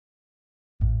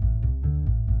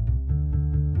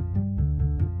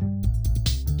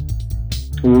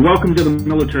Well, welcome to the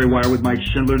Military Wire with Mike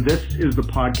Schindler. This is the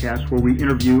podcast where we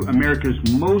interview America's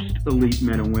most elite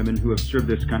men and women who have served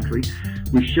this country.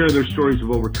 We share their stories of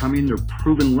overcoming, their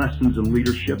proven lessons in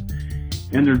leadership,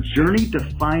 and their journey to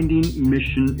finding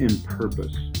mission and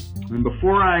purpose. And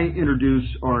before I introduce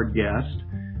our guest,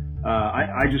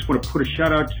 I just want to put a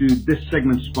shout out to this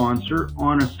segment's sponsor,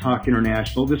 Honest Talk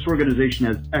International. This organization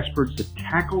has experts that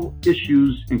tackle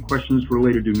issues and questions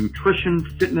related to nutrition,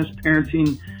 fitness,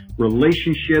 parenting,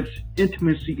 relationships,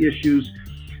 intimacy issues.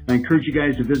 I encourage you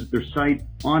guys to visit their site,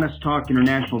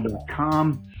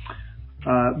 honesttalkinternational.com.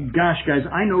 Gosh, guys,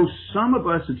 I know some of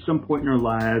us at some point in our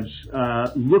lives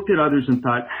looked at others and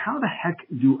thought, how the heck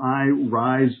do I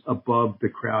rise above the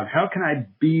crowd? How can I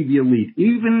be the elite?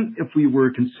 Even if we were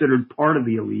considered part of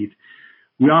the elite,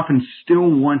 we often still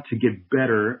want to get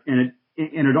better, and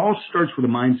it all starts with a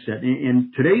mindset.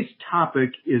 And today's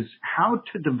topic is how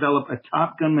to develop a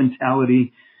Top Gun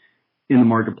mentality in the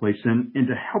marketplace. And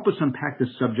to help us unpack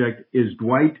this subject is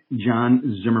Dwight John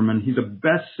Zimmerman. He's a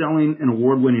best-selling and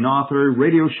award-winning author,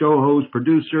 radio show host,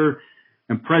 producer,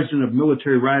 and president of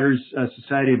Military Writers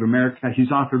Society of America. He's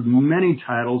authored many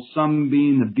titles, some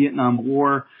being The Vietnam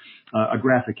War, A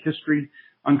Graphic History,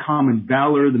 Uncommon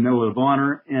Valor, The Medal of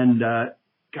Honor, and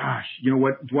gosh, you know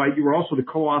what, Dwight, you were also the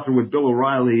co-author with Bill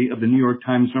O'Reilly of the New York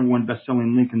Times #1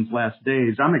 best-selling Lincoln's Last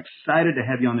Days. I'm excited to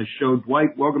have you on the show.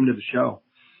 Dwight, welcome to the show.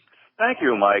 Thank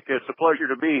you, Mike. It's a pleasure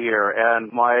to be here,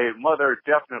 and my mother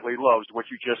definitely loves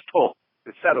what you just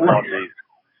said about me.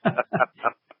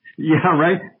 Yeah,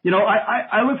 right. You know,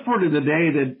 I look forward to the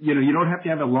day that, you don't have to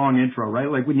have a long intro,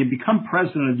 right? Like when you become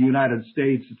president of the United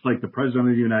States, it's like the president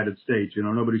of the United States.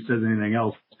 Nobody says anything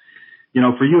else.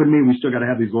 For you and me, we still got to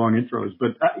have these long intros,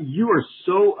 but you are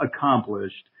so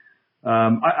accomplished.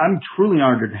 I'm truly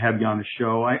honored to have you on the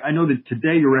show. I know that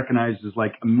today you're recognized as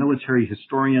like a military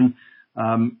historian,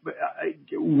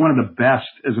 one of the best,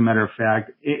 as a matter of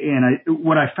fact. And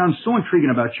what I found so intriguing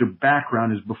about your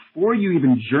background is before you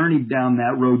even journeyed down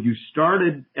that road, you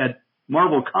started at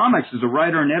Marvel Comics as a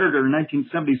writer and editor in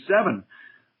 1977.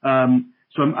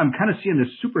 So I'm kind of seeing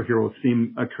this superhero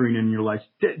theme occurring in your life.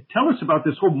 Tell us about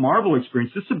this whole Marvel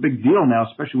experience. This is a big deal now,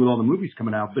 especially with all the movies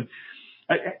coming out. But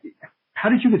how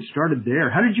did you get started there?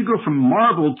 How did you go from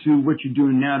Marvel to what you're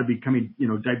doing now to becoming,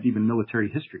 dive deep in military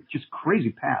history? Just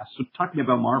crazy path. So talk to me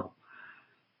about Marvel.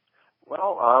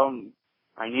 Well,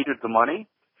 I needed the money.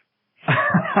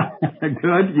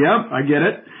 Good. Yep, I get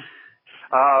it.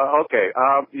 Okay.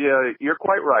 Yeah, you're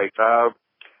quite right.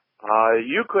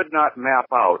 You could not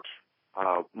map out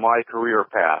my career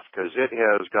path because it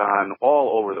has gone all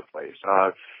over the place.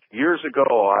 Years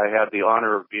ago, I had the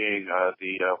honor of being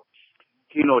the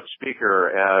keynote speaker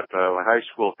at a high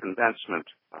school commencement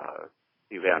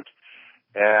event.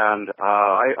 And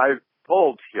I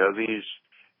told these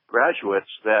graduates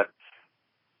that,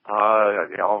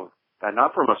 I'm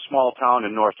not from a small town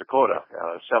in North Dakota,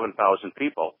 7,000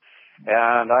 people.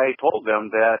 And I told them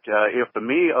that if the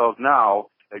me of now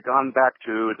had gone back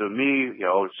to the me,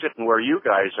 sitting where you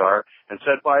guys are and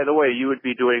said, by the way, you would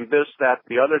be doing this, that,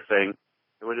 the other thing,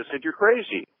 they would have said, you're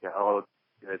crazy.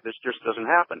 This just doesn't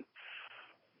happen.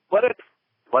 But it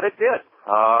did.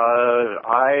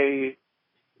 I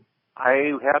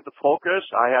had the focus.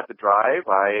 I had the drive.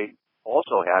 I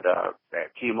also had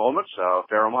key moments, a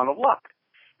fair amount of luck.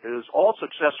 Because all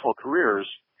successful careers,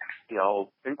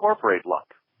 incorporate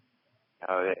luck.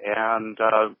 And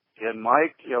in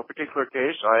my particular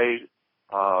case,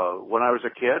 when I was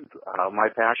a kid, my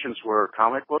passions were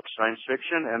comic books, science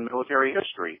fiction, and military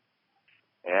history.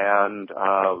 And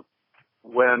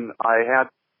when I had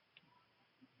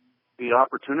the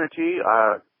opportunity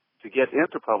to get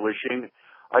into publishing,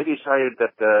 I decided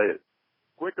that the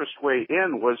quickest way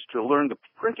in was to learn the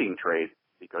printing trade,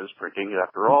 because printing,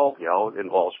 after all,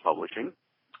 involves publishing.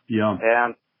 Yeah.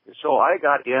 And so I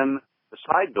got in the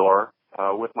side door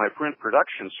with my print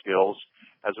production skills,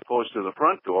 as opposed to the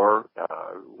front door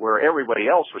where everybody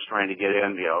else was trying to get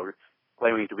in,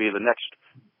 claiming to be the next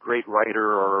great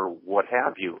writer or what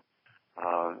have you.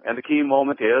 And the key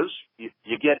moment is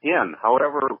you get in,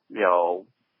 however,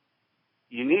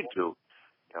 you need to.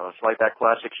 It's like that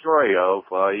classic story of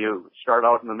you start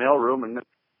out in the mailroom and,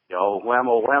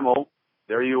 whammo, whammo,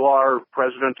 there you are,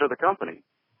 president of the company.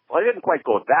 Well, I didn't quite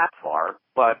go that far,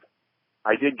 but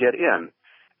I did get in.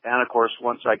 And, of course,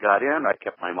 once I got in, I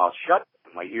kept my mouth shut,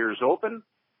 my ears open,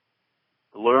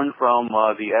 learned from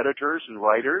the editors and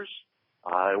writers.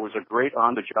 It was a great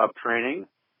on-the-job training.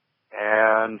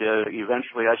 And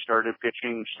eventually I started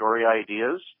pitching story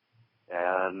ideas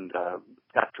and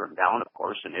got turned down, of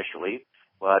course, initially.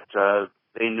 But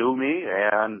they knew me,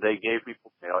 and they gave me,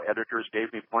 editors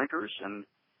gave me pointers, and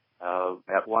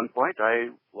At one point, I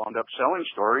wound up selling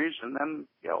stories, and then,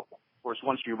 of course,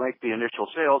 once you make the initial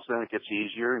sales, then it gets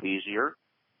easier and easier.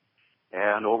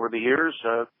 And over the years,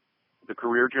 the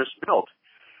career just built.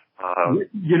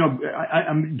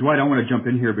 Dwight, I want to jump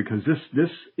in here because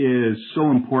this is so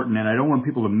important, and I don't want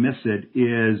people to miss it.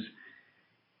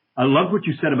 I love what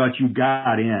you said about you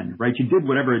got in, right? You did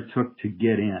whatever it took to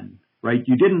get in, right?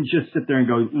 You didn't just sit there and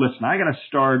go, listen, I got to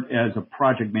start as a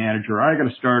project manager. I got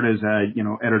to start as a,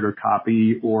 editor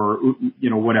copy or,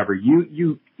 whatever.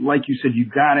 You, like you said, you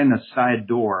got in a side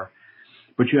door,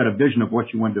 but you had a vision of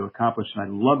what you wanted to accomplish. And I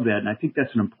love that. And I think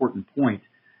that's an important point.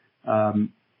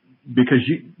 Because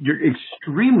you're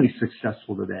extremely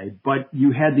successful today, but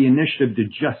you had the initiative to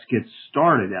just get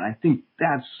started. And I think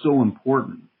that's so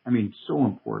important. I mean, so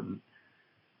important.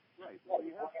 Right. Well,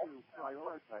 you have to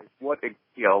prioritize what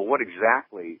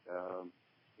exactly, are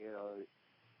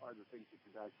the things that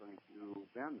you're guys going to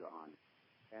bend on.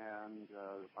 And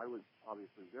I was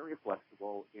obviously very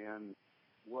flexible in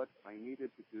what I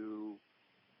needed to do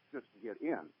just to get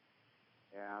in.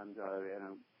 And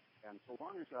so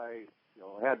long as I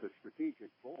had the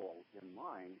strategic goal in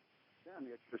mind, then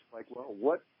it's just like, well,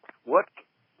 what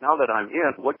now that I'm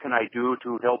in, what can I do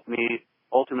to help me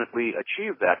ultimately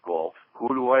achieve that goal? Who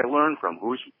do I learn from?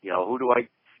 Who do I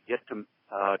get to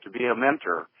be a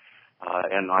mentor?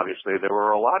 And obviously there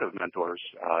were a lot of mentors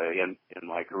in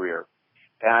my career.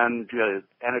 And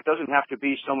it doesn't have to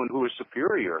be someone who is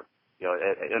superior.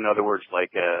 In other words,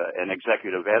 like an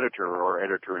executive editor or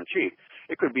editor-in-chief.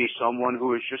 It could be someone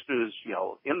who is just as,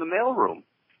 in the mailroom.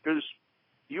 Because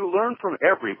you learn from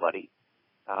everybody.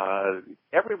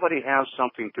 Everybody has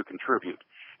something to contribute.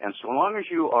 And so long as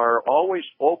you are always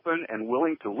open and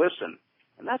willing to listen,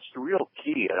 and that's the real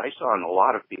key that I saw in a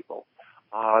lot of people,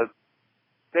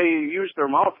 they use their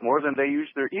mouth more than they use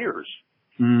their ears.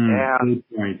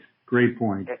 Great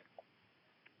point.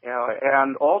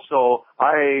 And also,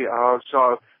 I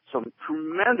saw some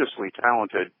tremendously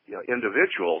talented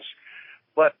individuals,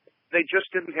 but they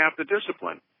just didn't have the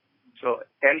discipline. So,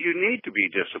 and you need to be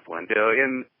disciplined.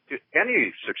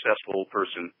 Any successful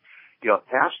person,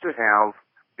 has to have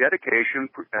dedication.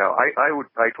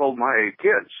 I told my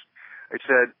kids, I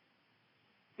said,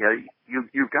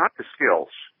 you've got the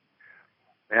skills.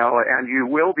 And you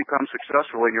will become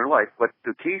successful in your life. But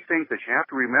the key thing that you have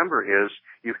to remember is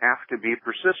you have to be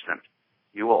persistent.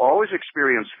 You will always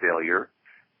experience failure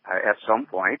at some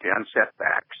point and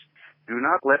setbacks. Do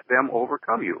not let them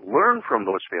overcome you. Learn from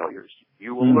those failures.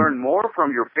 You will learn more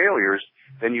from your failures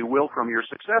than you will from your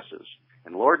successes.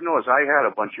 And Lord knows I had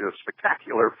a bunch of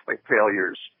spectacular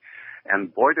failures.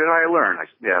 And boy, did I learn.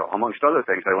 Amongst other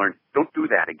things, I learned, don't do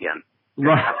that again.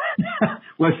 Right.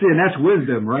 Well, see, and that's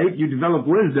wisdom, right? You develop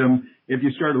wisdom if you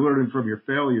start learning from your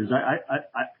failures.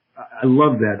 I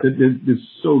love that. It's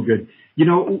so good.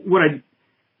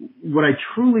 What I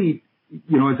truly,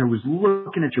 as I was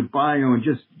looking at your bio and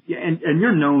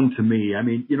you're known to me. I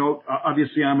mean,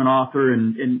 obviously I'm an author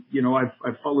and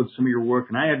I've followed some of your work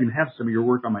and I even have some of your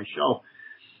work on my shelf.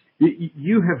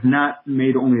 You have not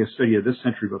made only a study of this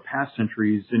century, but past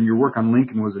centuries, and your work on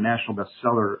Lincoln was a national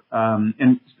bestseller,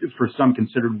 and for some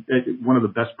considered one of the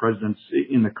best presidents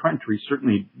in the country,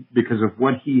 certainly because of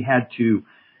what he had to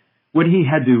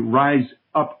rise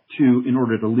up to in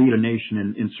order to lead a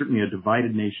nation, and certainly a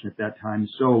divided nation at that time.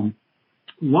 So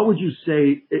what would you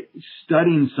say,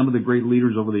 studying some of the great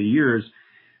leaders over the years,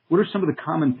 what are some of the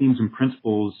common themes and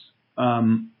principles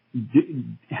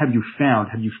have you found?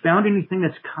 Have you found anything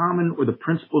that's common or the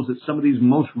principles that some of these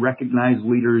most recognized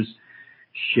leaders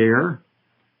share?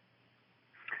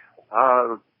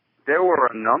 There were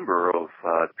a number of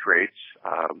traits,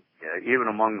 even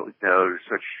among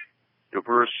such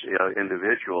diverse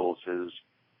individuals as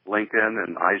Lincoln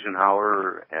and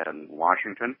Eisenhower and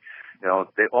Washington.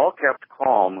 They all kept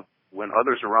calm when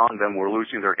others around them were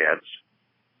losing their heads.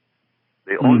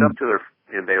 They owned up to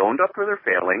their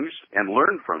failings and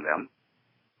learned from them.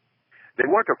 They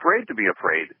weren't afraid to be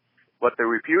afraid, but they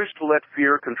refused to let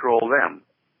fear control them.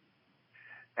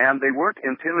 And they weren't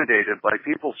intimidated by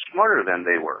people smarter than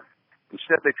they were.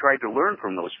 Instead, they tried to learn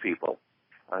from those people.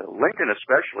 Lincoln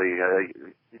especially,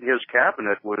 his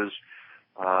cabinet was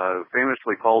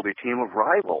famously called a team of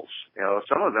rivals.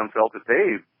 Some of them felt that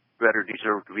they better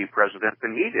deserved to be president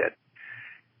than he did.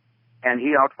 And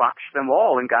he outfoxed them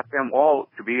all and got them all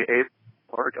to be a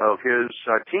part of his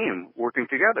team working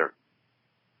together.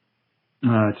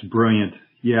 It's brilliant.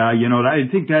 Yeah, I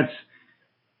think that's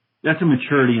a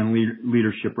maturity in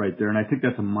leadership right there, and I think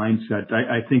that's a mindset.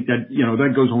 I think that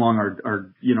that goes along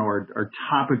our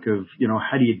topic of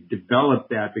how do you develop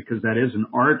that, because that is an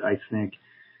art. I think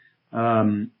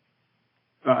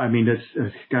I mean,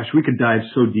 gosh, we could dive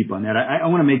so deep on that. I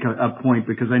want to make a point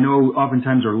because I know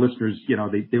oftentimes our listeners,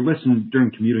 they listen during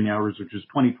commuting hours, which is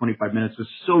 20, 25 minutes. It's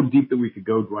so deep that we could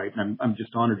go, Dwight, and I'm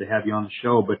just honored to have you on the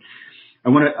show. But I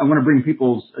want to bring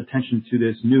people's attention to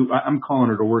this I'm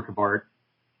calling it a work of art.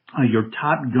 Your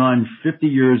Top Gun, 50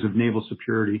 Years of Naval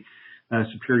Superiority,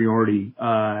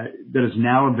 that is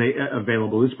now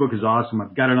available. This book is awesome.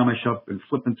 I've got it on my shelf, been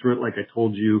flipping through it like I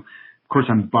told you. Of course,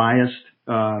 I'm biased.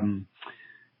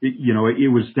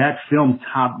 It was that film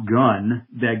Top Gun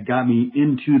that got me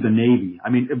into the Navy. I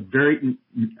mean,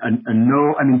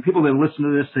 people that listen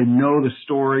to this, they know the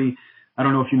story. I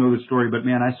don't know if you know the story, but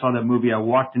man, I saw that movie. I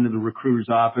walked into the recruiter's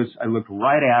office. I looked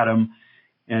right at him,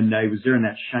 and I was there in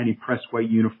that shiny pressed white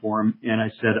uniform. And I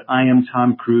said, I am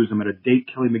Tom Cruise. I'm going to date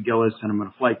Kelly McGillis, and I'm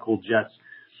going to fly cool jets.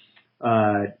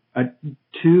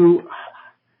 Two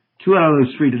out of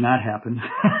those three did not happen.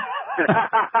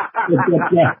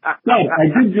 but I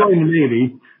did join the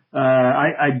Navy.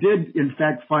 I did, in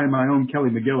fact, find my own Kelly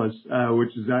McGillis,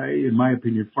 which is, in my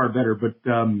opinion, far better. But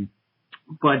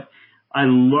I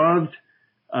love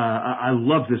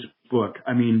this book.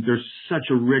 I mean, there's such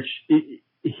a rich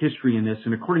history in this,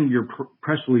 and according to your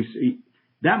press release,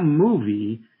 that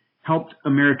movie helped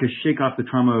America shake off the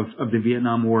trauma of the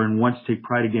Vietnam War and once take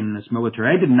pride again in its military.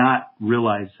 I did not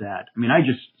realize that. I mean, I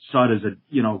just saw it as a,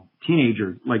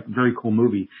 teenager, like very cool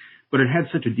movie, but it had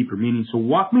such a deeper meaning. So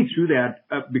walk me through that,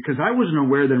 because I wasn't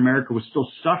aware that America was still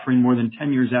suffering more than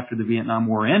 10 years after the Vietnam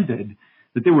War ended,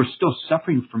 that they were still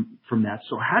suffering from that.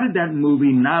 So how did that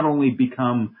movie not only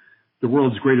become the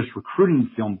world's greatest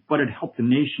recruiting film, but it helped the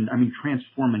nation,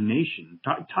 transform a nation?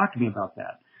 Talk to me about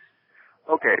that.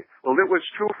 Okay. Well, it was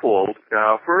twofold.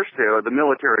 First, the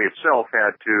military itself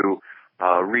had to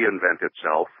reinvent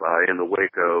itself in the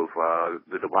wake of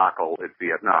the debacle at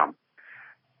Vietnam.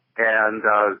 And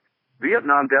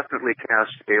Vietnam definitely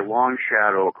cast a long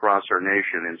shadow across our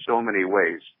nation in so many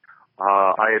ways.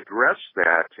 I addressed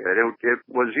that. It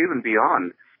was even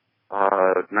beyond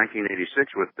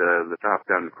 1986 with the Top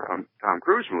Gun Tom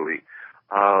Cruise movie.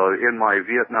 In my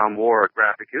Vietnam War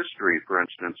graphic history, for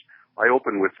instance, I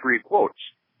opened with 3 quotes.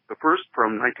 The first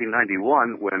from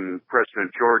 1991, when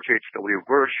President George H.W.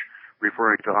 Bush,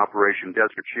 referring to Operation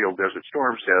Desert Shield, Desert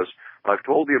Storm, says, I've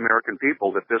told the American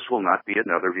people that this will not be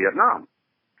another Vietnam.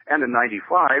 And in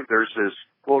 95, there's this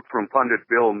quote from pundit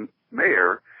Bill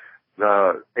Mayer,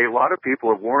 a lot of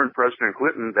people have warned President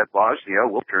Clinton that Bosnia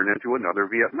will turn into another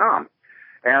Vietnam.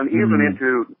 And even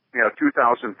into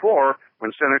 2004,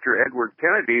 when Senator Edward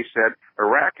Kennedy said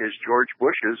Iraq is George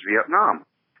Bush's Vietnam.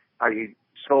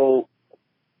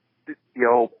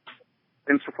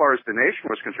 Insofar as the nation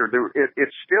was concerned, it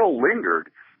still lingered,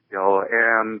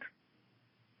 and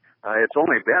it's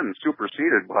only been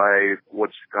superseded by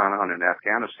what's gone on in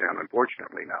Afghanistan,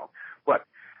 unfortunately now. But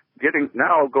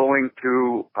going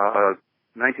to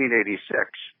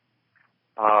 1986,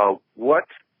 what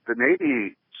the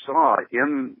Navy saw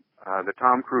in the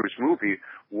Tom Cruise movie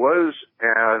was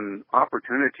an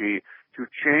opportunity to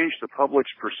change the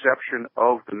public's perception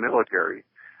of the military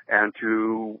and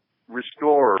to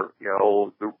restore,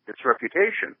 its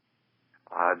reputation.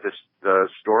 The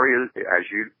story is, as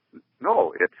you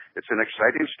know, it's an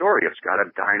exciting story. It's got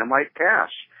a dynamite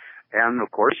cast. And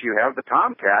of course you have the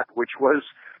Tomcat, which was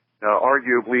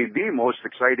arguably the most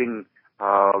exciting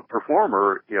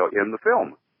performer, in the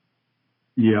film.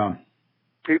 Yeah.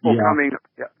 People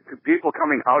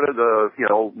coming out of the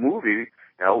movie,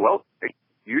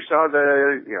 you saw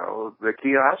the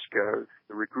kiosk,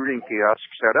 the recruiting kiosk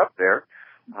set up there.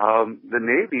 The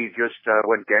Navy just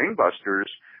went gangbusters,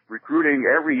 recruiting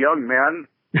every young man,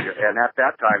 and at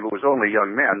that time it was only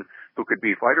young men who could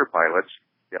be fighter pilots,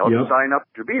 to sign up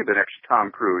to be the next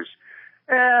Tom Cruise.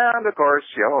 And of course,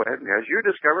 as you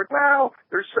discovered,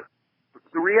 there's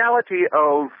the reality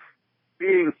of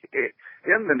being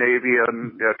in the Navy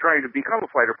and trying to become a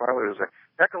fighter pilot is a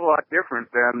heck of a lot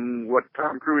different than what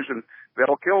Tom Cruise and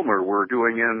Val Kilmer were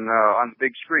doing on the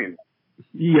big screen.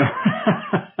 Yeah,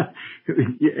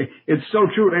 it's so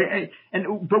true.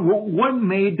 But what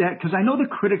made that? Because I know the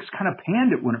critics kind of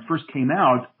panned it when it first came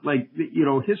out. Like,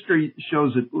 history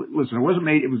shows that. Listen, it wasn't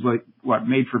made. It was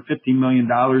made for $15 million.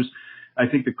 I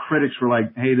think the critics were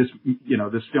like, "Hey, this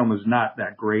film is not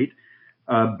that great."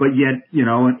 But yet,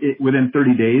 within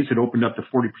 30 days, it opened up to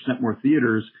 40% more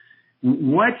theaters.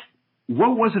 What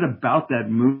was it about that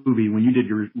movie when you did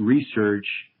your research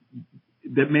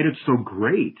that made it so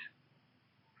great?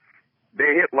 They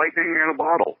hit lightning in a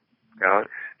bottle.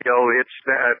 It's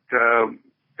that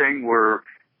thing where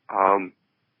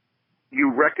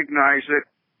you recognize it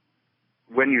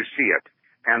when you see it,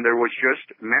 and there was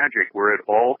just magic where it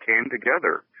all came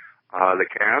together. the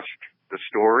cast, the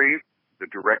story, the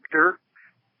director,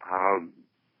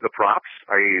 the props.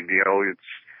 It's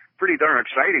pretty darn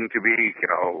exciting to be,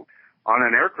 on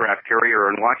an aircraft carrier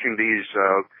and watching these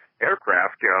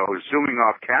aircraft, zooming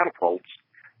off catapults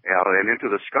and into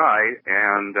the sky,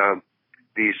 and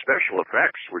these special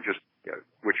effects were just,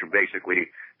 which are basically,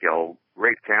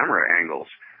 great camera angles.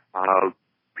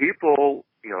 People,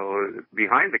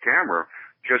 behind the camera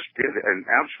just did an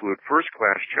absolute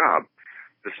first-class job.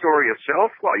 The story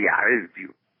itself, well, yeah,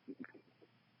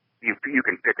 you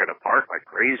can pick it apart like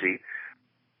crazy,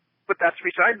 but that's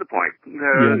beside the point.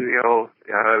 The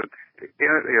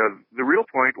real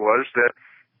point was that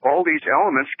all these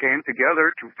elements came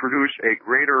together to produce a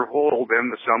greater whole than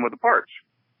the sum of the parts.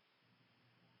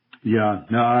 Yeah,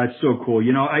 no, it's so cool.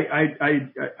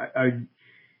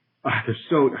 There's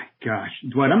so, gosh,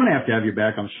 Dwight, I'm going to have you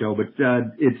back on the show, but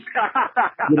it's,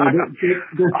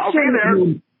 I'll be there.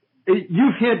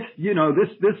 You've hit,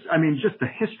 this, I mean, just the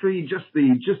history, just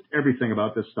everything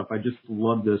about this stuff. I just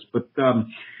love this. But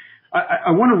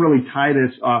I want to really tie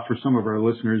this off for some of our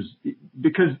listeners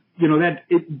because,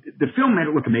 the film made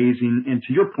it look amazing. And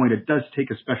to your point, it does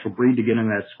take a special breed to get into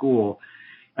that school.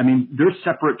 I mean, they're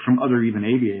separate from other even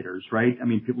aviators, right? I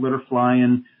mean, people that are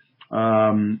flying,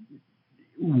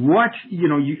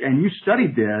 you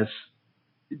studied this.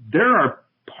 There are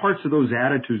parts of those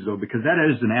attitudes, though, because that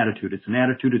is an attitude. It's an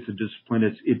attitude. It's a discipline.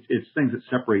 It's things that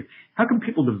separate. How can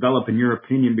people develop, in your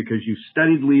opinion, because you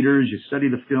studied leaders, you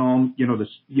studied the film,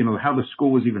 how the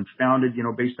school was even founded,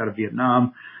 based out of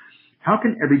Vietnam. How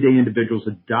can everyday individuals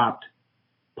adopt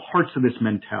parts of this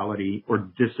mentality or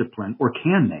discipline, or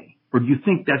can they? Or do you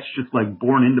think that's just like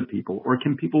born into people? Or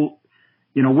can people,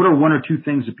 what are one or two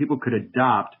things that people could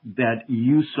adopt that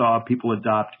you saw people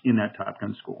adopt in that Top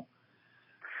Gun school?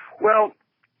 Well,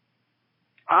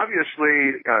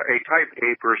 obviously, a Type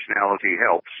A personality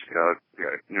helps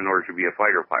in order to be a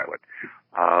fighter pilot.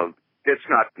 It's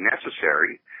not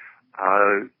necessary.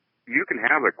 You can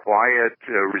have a quiet,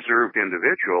 reserved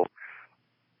individual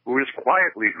who is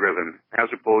quietly driven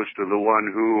as opposed to the one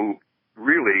who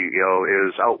really,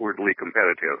 is outwardly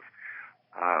competitive.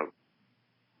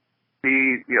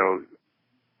 It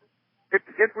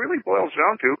really boils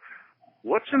down to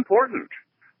what's important.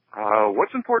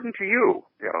 What's important to you?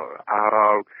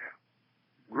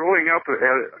 Growing up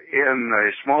in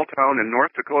a small town in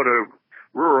North Dakota,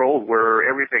 rural, where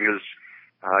everything is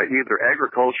either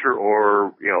agriculture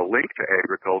or linked to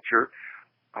agriculture,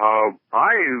 I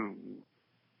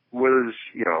was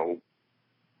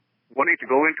wanting to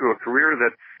go into a career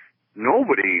that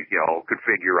nobody could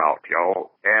figure out,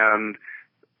 and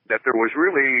that there was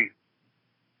really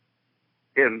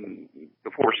in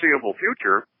the foreseeable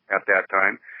future at that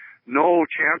time no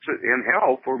chance in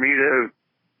hell for me to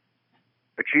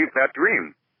achieve that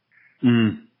dream.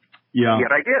 Yeah.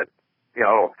 Yet I did.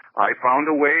 I found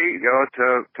a way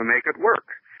to make it work.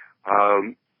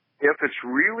 If it's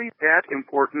really that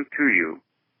important to you,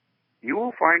 you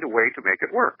will find a way to make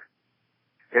it work.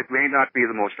 It may not be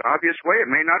the most obvious way. It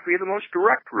may not be the most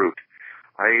direct route.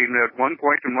 At one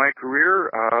point in my career,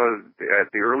 at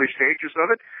the early stages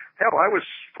of it, hell, I was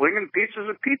flinging pizzas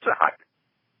at Pizza Hut,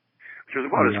 which is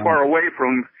about as far away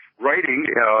from writing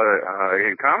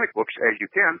in comic books as you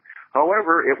can.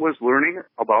 However, it was learning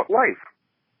about life.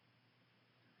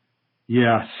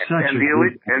 Yeah,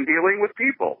 dealing with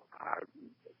people.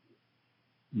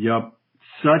 Yep,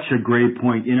 such a great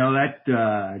point.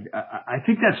 I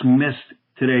think that's missed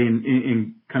today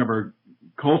in kind of our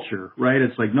culture, right?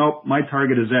 It's like, nope, my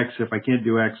target is X. If I can't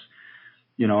do X,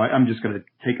 I'm just going to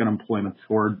take unemployment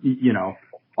for,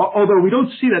 although we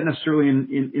don't see that necessarily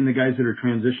in the guys that are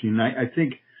transitioning. I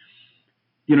think,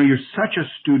 you're such a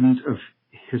student of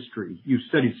history. You've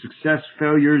studied success,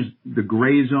 failures, the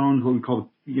gray zones, what we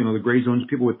call, the gray zones,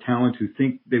 people with talent who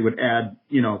think they would add,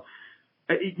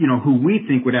 who we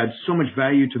think would add so much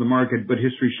value to the market, but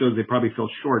history shows they probably fell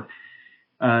short.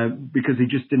 Because they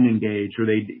just didn't engage, or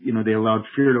they allowed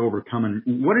fear to overcome. And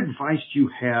what advice do you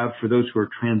have for those who are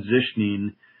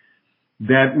transitioning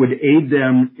that would aid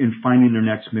them in finding their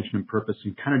next mission and purpose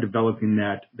and kind of developing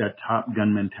that Top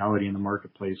Gun mentality in the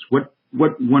marketplace? What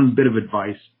one bit of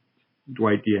advice,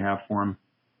 Dwight, do you have for them?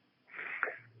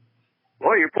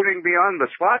 Well, you're putting me on the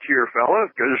spot here, fella,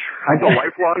 because I'm a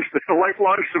lifelong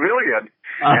civilian.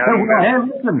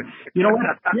 Listen, you know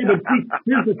what? Yeah, but see,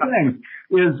 here's the thing: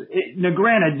 now,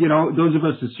 granted, those of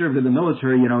us that served in the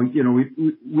military,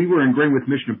 we were ingrained with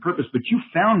mission and purpose, but you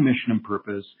found mission and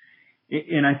purpose,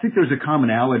 and I think there's a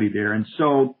commonality there. And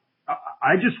so,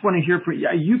 I just want to hear from you.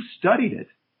 You've studied it.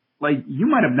 Like, you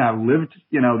might have not lived,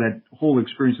 that whole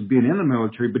experience of being in the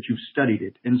military, but you've studied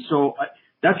it. And so,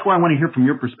 that's why I want to hear from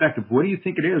your perspective. What do you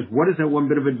think it is? What is that one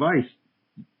bit of advice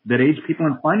that aids people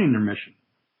in finding their mission,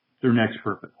 their next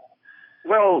purpose?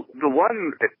 Well, the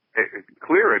one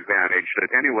clear advantage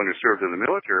that anyone who served in the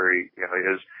military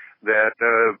is that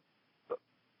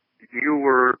you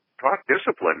were taught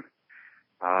discipline,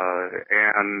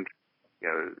 and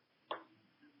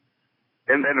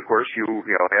then of course you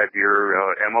had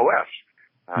your MOS,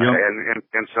 and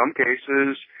in some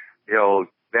cases,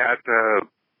 that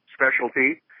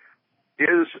specialty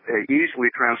is easily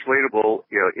translatable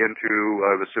into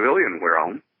the civilian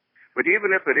realm. But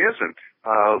even if it isn't,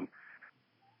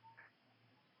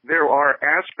 there are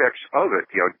aspects of it.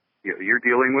 You're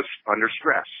dealing with under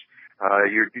stress.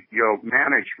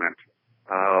 Management.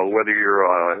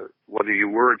 Whether you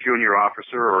were a junior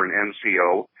officer or an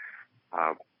NCO,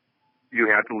 you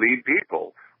had to lead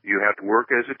people. You had to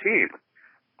work as a team.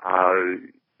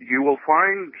 You will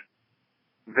find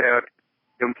that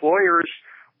employers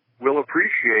will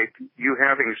appreciate you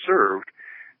having served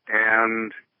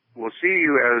and will see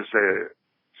you as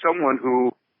someone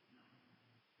who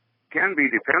can be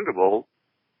dependable.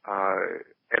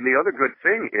 And the other good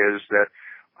thing is that,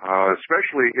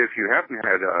 especially if you haven't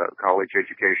had a college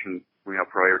education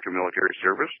prior to military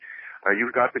service,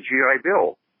 you've got the GI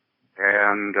Bill.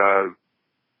 And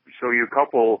so you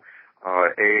couple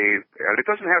and it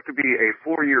doesn't have to be a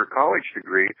 4-year college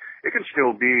degree. It can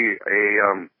still be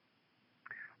a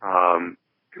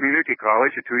community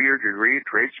college, a 2-year degree,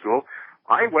 trade school.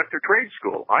 I went to trade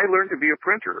school. I learned to be a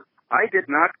printer. I did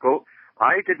not go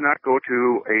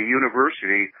to a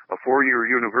university, a 4-year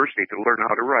university, to learn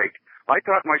how to write. I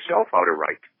taught myself how to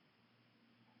write.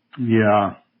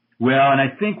 Yeah. Well, and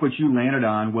I think what you landed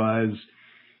on was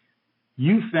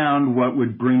you found what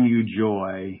would bring you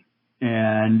joy,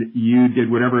 and you did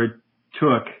whatever it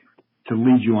took to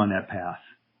lead you on that path.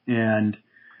 And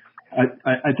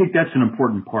I think that's an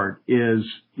important part is,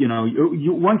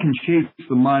 one can chase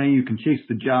the money, you can chase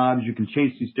the jobs, you can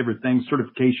chase these different things,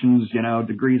 certifications,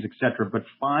 degrees, etc. But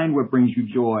find what brings you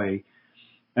joy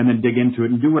and then dig into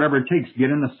it and do whatever it takes. Get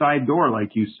in the side door,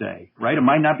 like you say, right? It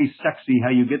might not be sexy how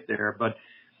you get there, but,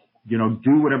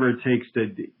 do whatever it takes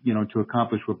to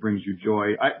accomplish what brings you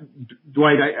joy.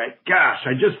 Dwight,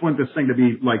 I just want this thing to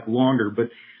be longer,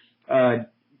 but,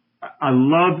 I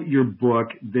love your book,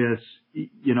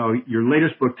 your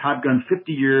latest book, Top Gun,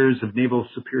 50 Years of Naval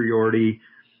Superiority,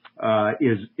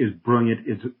 is brilliant.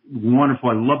 It's wonderful.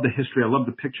 I love the history. I love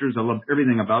the pictures. I love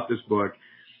everything about this book.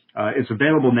 It's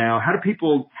available now. How do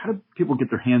people get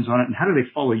their hands on it, and how do they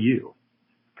follow you?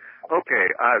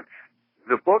 Okay.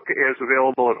 The book is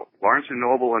available at Barnes &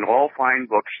 Noble and all fine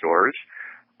bookstores,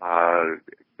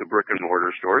 the brick and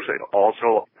mortar stores, and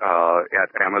also at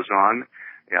Amazon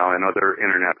and other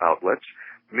internet outlets.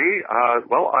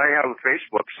 I have a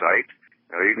Facebook site.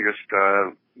 You can just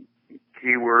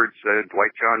keywords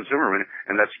Dwight John Zimmerman,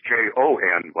 and that's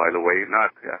Jon, by the way,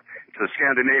 not it's the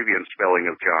Scandinavian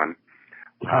spelling of John.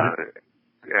 So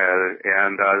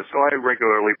I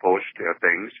regularly post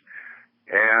things,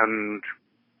 and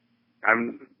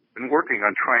I've been working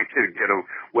on trying to get a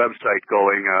website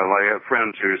going. I have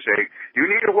friends who say, "You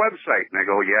need a website," and I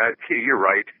go, "Yeah, you're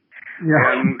right."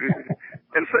 Yeah.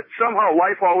 And somehow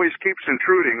life always keeps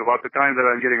intruding about the time that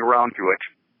I'm getting around to it.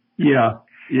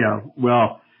 Yeah.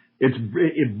 Well, it's a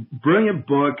brilliant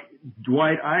book.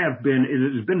 Dwight,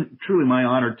 it has been truly my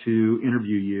honor to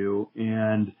interview you,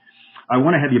 and I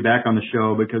want to have you back on the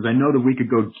show because I know that we could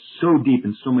go so deep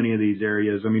in so many of these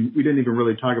areas. I mean, we didn't even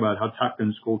really talk about how Top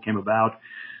Gun School came about.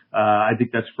 I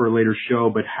think that's for a later show,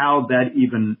 but how that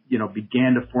even,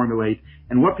 began to formulate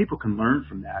and what people can learn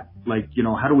from that.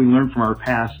 How do we learn from our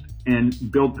past and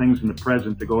build things in the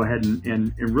present to go ahead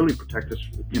and really protect us,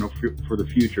 for the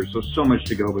future. So much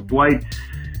to go. But Dwight,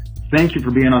 thank you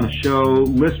for being on the show.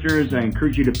 Listeners, I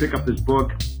encourage you to pick up this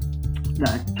book,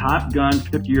 Top Gun,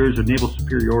 50 Years of Naval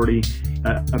Superiority,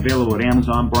 available at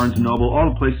Amazon, Barnes & Noble, all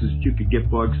the places that you could get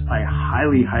books. I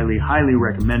highly, highly, highly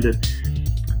recommend it.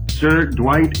 Sir,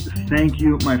 Dwight, thank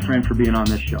you, my friend, for being on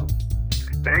this show.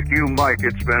 Thank you, Mike.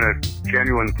 It's been a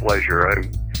genuine pleasure. I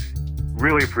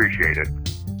really appreciate it.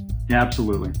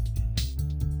 Absolutely.